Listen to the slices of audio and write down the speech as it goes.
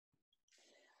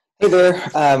Hey there.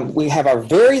 We have our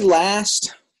very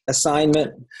last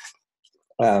assignment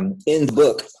in the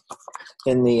book,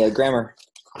 in the grammar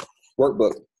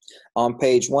workbook, on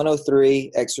page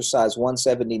 103, exercise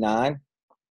 179,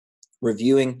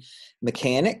 reviewing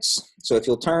mechanics. So if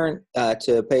you'll turn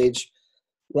to page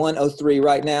 103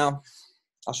 right now,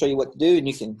 I'll show you what to do and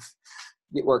you can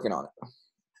get working on it.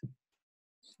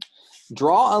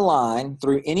 Draw a line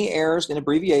through any errors in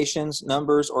abbreviations,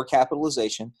 numbers, or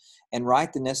capitalization and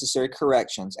write the necessary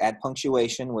corrections. Add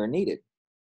punctuation where needed.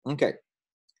 Okay.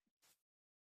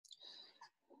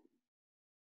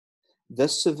 The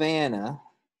Savannah,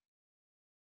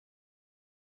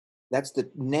 that's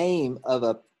the name of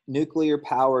a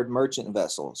nuclear-powered merchant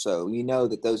vessel. So you know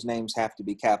that those names have to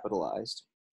be capitalized.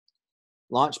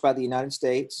 Launched by the United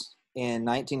States in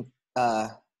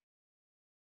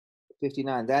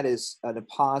 1959. That is a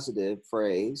positive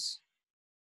phrase.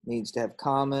 Needs to have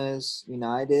commas.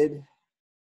 United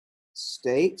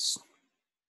States.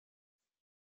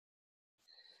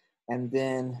 And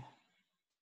then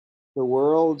the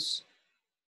world's,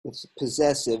 it's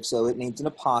possessive, so it needs an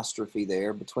apostrophe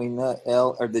there between the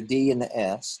L or the D and the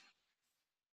S.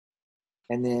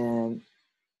 And then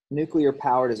nuclear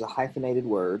powered is a hyphenated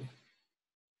word.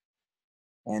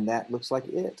 And that looks like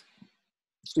it.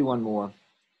 Let's do one more.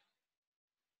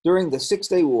 During the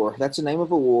 6-Day War, that's the name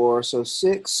of a war, so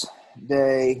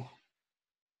 6-Day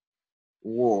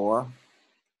War.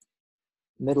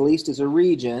 Middle East is a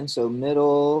region, so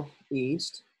Middle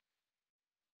East.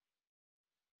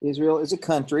 Israel is a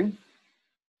country.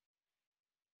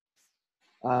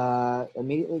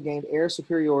 Immediately gained air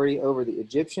superiority over the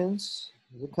Egyptians,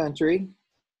 is a country,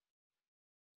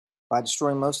 by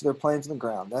destroying most of their planes on the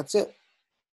ground. That's it.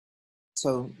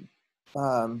 So,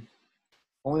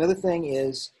 only other thing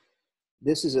is,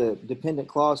 this is a dependent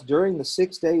clause. During the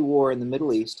 6-Day War in the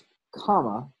Middle East,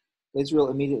 comma, Israel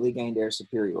immediately gained air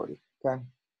superiority. Okay?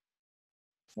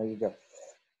 There you go.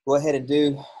 Go ahead and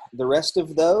do the rest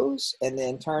of those and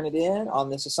then turn it in on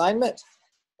this assignment.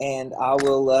 And I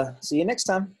will see you next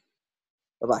time.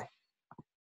 Bye-bye.